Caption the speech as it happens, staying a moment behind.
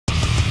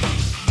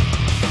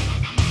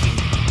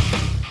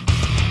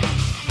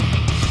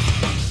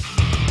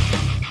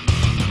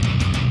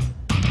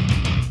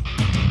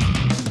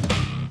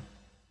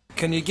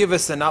can you give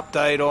us an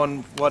update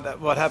on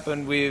what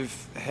happened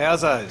with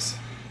Housos?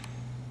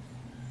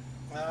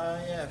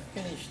 Yeah,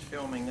 finished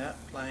filming that,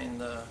 playing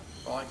the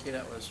bikie.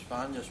 That was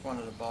fun. Just one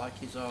of the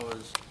bikies. I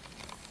was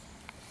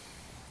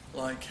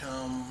like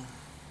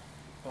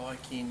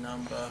bikie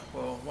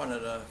one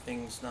of the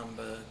things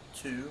number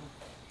 2.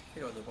 I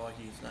forget what the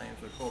bikie's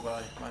names were called,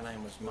 but my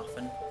name was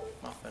Muffin.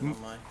 Muffin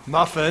on my...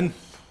 Muffin?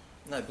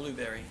 No,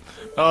 Blueberry.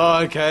 Oh,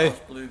 okay. I was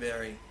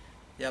Blueberry.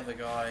 The other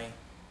guy,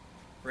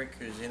 Rick,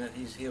 who's in it,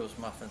 he was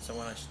Muffin, so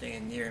when I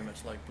stand near him,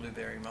 it's like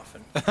Blueberry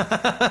Muffin.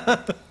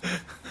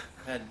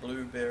 Had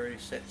Blueberry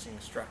sets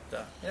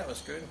instructor. Yeah, it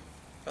was good.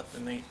 Got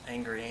to meet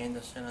Angry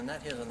Anderson and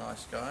that. He was a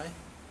nice guy.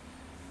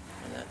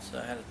 And that's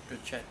had a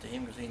good chat to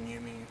him because he knew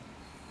me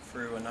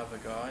through another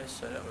guy,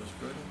 so that was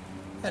good.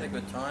 Had a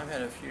good time.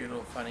 Had a few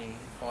little funny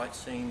fight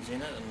scenes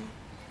in it and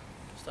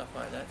stuff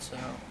like that. So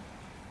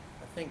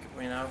I think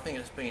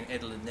it's being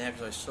edited now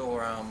because I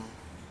saw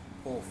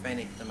Paul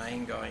Fennick, the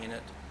main guy in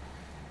it.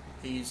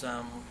 He's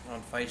on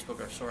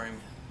Facebook. I saw him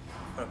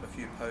put up a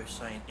few posts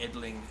saying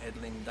edling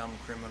dumb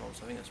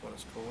criminals. I think that's what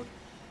it's called,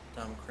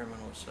 dumb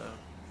criminals. So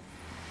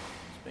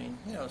it's been,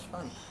 it was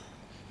fun.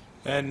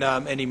 And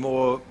any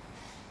more?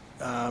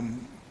 Not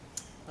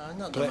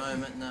at the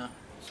moment, no.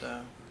 So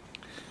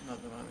not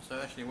at the moment. So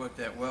it actually worked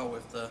out well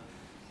with the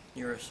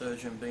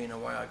neurosurgeon being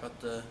away. I got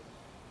to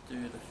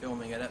do the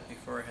filming of that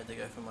before I had to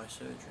go for my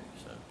surgery.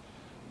 So.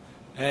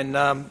 And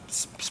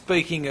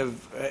speaking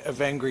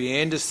of Angry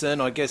Anderson,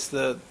 I guess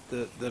the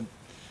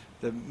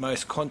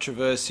most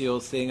controversial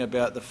thing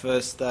about the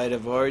first State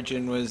of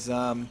Origin was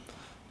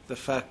the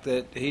fact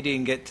that he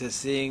didn't get to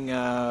sing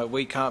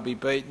 "We Can't Be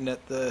Beaten"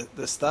 at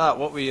the start.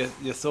 What were your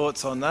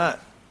thoughts on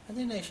that? I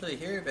didn't actually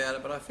hear about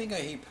it, but I think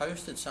he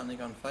posted something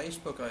on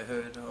Facebook, I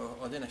heard, or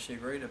I didn't actually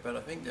read it, but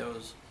I think there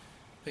was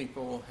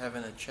people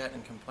having a chat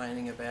and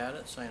complaining about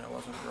it, saying it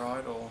wasn't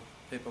right, or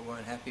people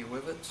weren't happy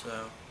with it,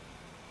 so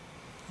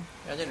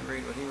I didn't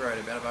read what he wrote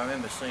about it, but I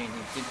remember seeing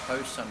he did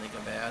post something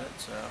about it,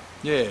 so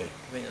yeah.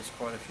 I think there's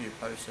quite a few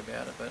posts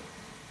about it, but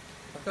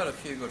I've got a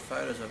few good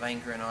photos of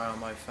Anchor and I on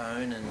my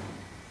phone, and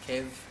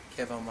Kev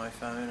on my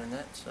phone and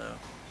that, so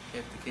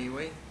Kev the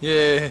Kiwi.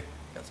 Yeah.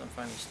 Got some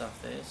funny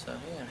stuff there, so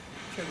yeah,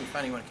 should be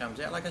funny when it comes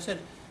out. Like I said,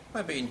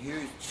 won't be in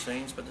huge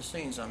scenes, but the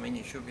scenes I'm in,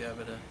 you should be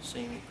able to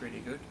see me pretty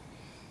good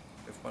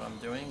with what I'm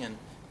doing, and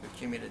with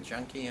Jimmy the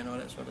Junkie and all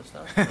that sort of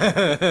stuff.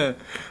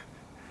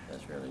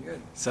 That's really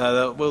good.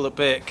 So will it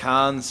be at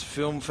Cannes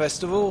Film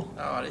Festival?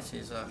 Oh, this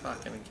is a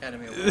fucking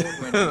Academy Award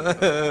winning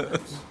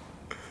performance.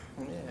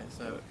 Yeah,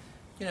 so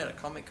you know the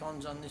Comic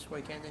Con's on this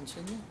weekend in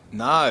Sydney?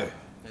 No.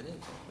 It is,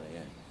 so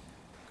yeah.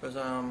 Because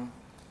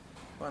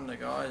one of the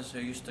guys who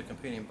used to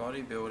compete in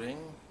bodybuilding,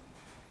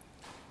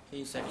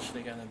 he's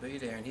actually going to be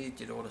there, and he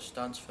did all the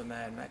stunts for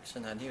Mad Max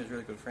and that. He was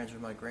really good friends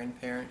with my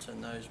grandparents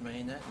and knows me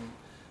and that. And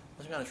I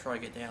was going to try to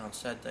get down on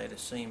Saturday to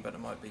see him, but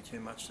it might be too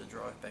much to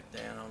drive back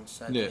down on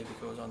Saturday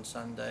because on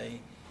Sunday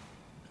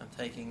I'm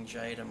taking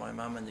Jade and my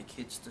mum and the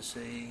kids to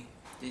see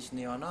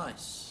Disney on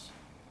Ice.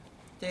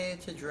 Dare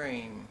to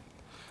Dream.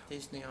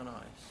 Disney on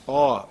Ice.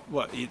 Oh,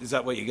 what is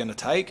that? What you're going to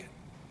take?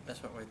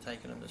 That's what we're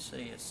taking them to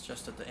see. It's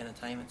just at the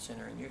entertainment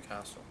centre in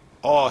Newcastle.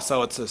 Oh,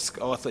 so it's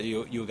I thought you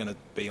were going to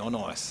be on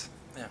ice.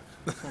 Yeah.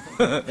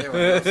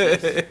 Everyone else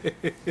is.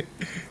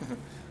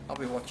 I'll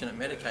be watching it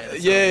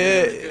medicated. So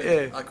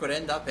Yeah. I could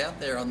end up out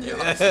there on the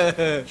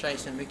ice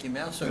chasing Mickey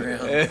Mouse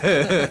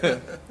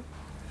around.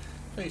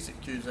 Please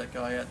excuse that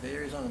guy out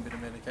there. He's on a bit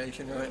of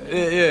medication right now.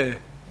 Yeah. Yeah,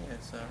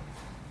 so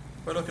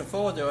we're looking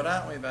forward to it,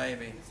 aren't we,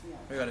 baby?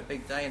 We've got a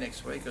big day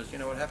next week, because you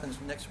know what happens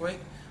next week?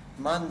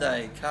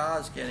 Monday,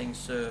 cars getting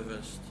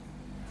serviced.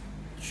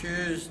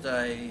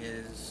 Tuesday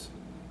is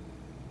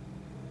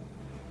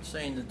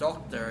seeing the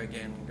doctor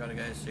again. Got to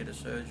go see the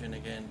surgeon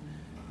again.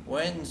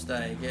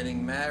 Wednesday,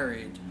 getting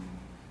married.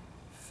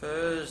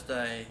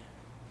 Thursday,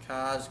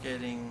 cars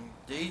getting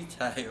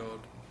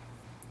detailed.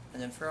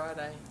 And then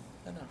Friday,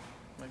 I don't know,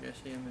 I guess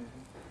see a movie.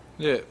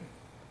 Yeah.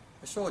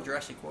 I saw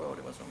Jurassic World,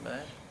 it wasn't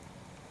bad.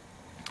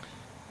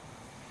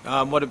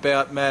 What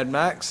about Mad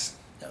Max?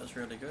 That was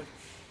really good.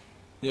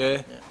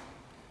 Yeah. Yeah.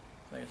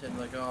 Like I said,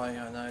 the guy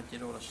I know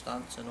did all the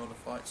stunts and all the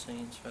fight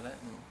scenes for that,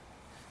 and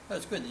that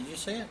was good. Did you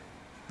see it?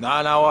 No,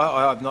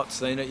 I have not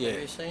seen it yet.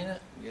 Have you seen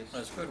it? Yes. That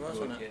was good,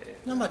 wasn't it? Yeah.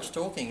 Not much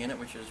talking in it,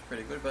 which is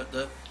pretty good, but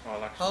the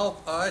I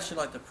I actually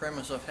like the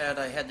premise of how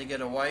they had to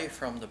get away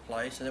from the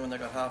place, and then when they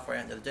got halfway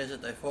out into the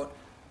desert, they thought,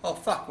 oh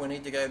fuck, we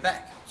need to go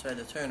back. So they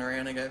had to turn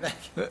around and go back.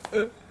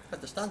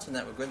 But the stunts in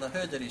that were good, and I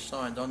heard that he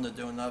signed on to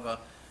do another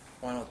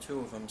one or two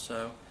of them,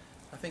 so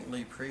I think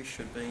Lee Priest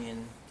should be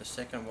in the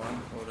second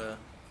one or the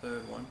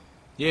third one.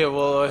 Yeah,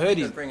 well, I heard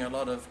he he... bring a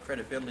lot of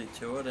credibility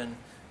to it, and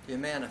the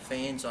amount of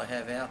fans I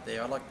have out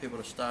there, I'd like people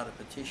to start a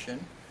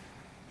petition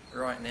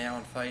right now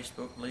on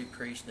Facebook. Lee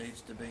Priest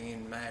needs to be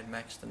in Mad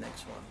Max, the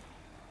next one.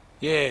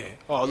 Yeah.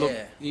 Oh, look,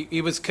 Yeah.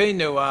 he was keen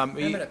to...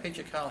 Remember that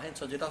picture Carl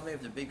Hensel did of me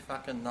with the big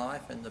fucking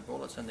knife and the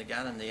bullets and the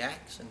gun and the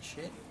axe and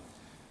shit?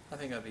 I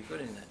think I'd be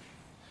good in that.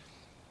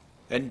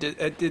 And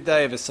did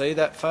they ever see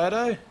that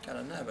photo? I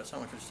don't know, but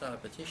someone should start a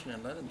petition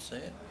and let them see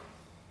it.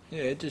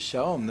 Yeah, just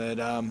show them that.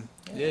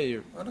 Yeah,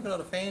 you're, Well, look at all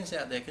the fans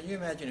out there. Can you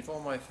imagine if all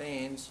my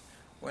fans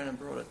went and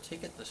brought a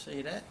ticket to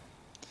see that?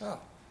 Oh,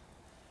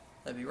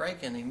 they'd be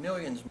raking in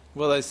millions.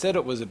 well, they said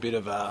it was a bit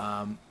of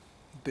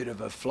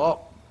a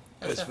flop.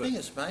 I think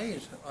it's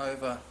made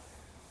over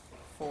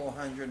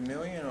 400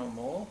 million or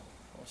more.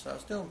 So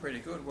it's doing pretty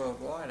good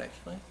worldwide,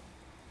 actually.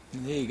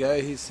 And here you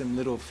go. Here's some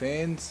little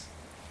fans.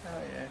 Oh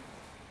yeah.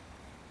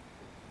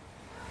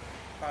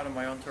 Part of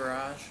my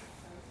entourage.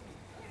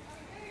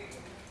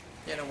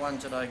 They're the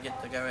ones that I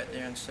get to go out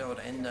there and sell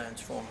the endones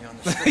for me on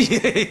the street.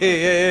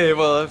 yeah.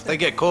 Well, if they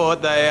get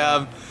caught, they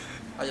I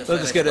just they'll say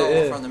just they get stole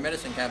it. from the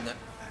medicine cabinet.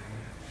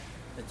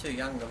 They're too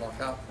young to lock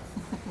up.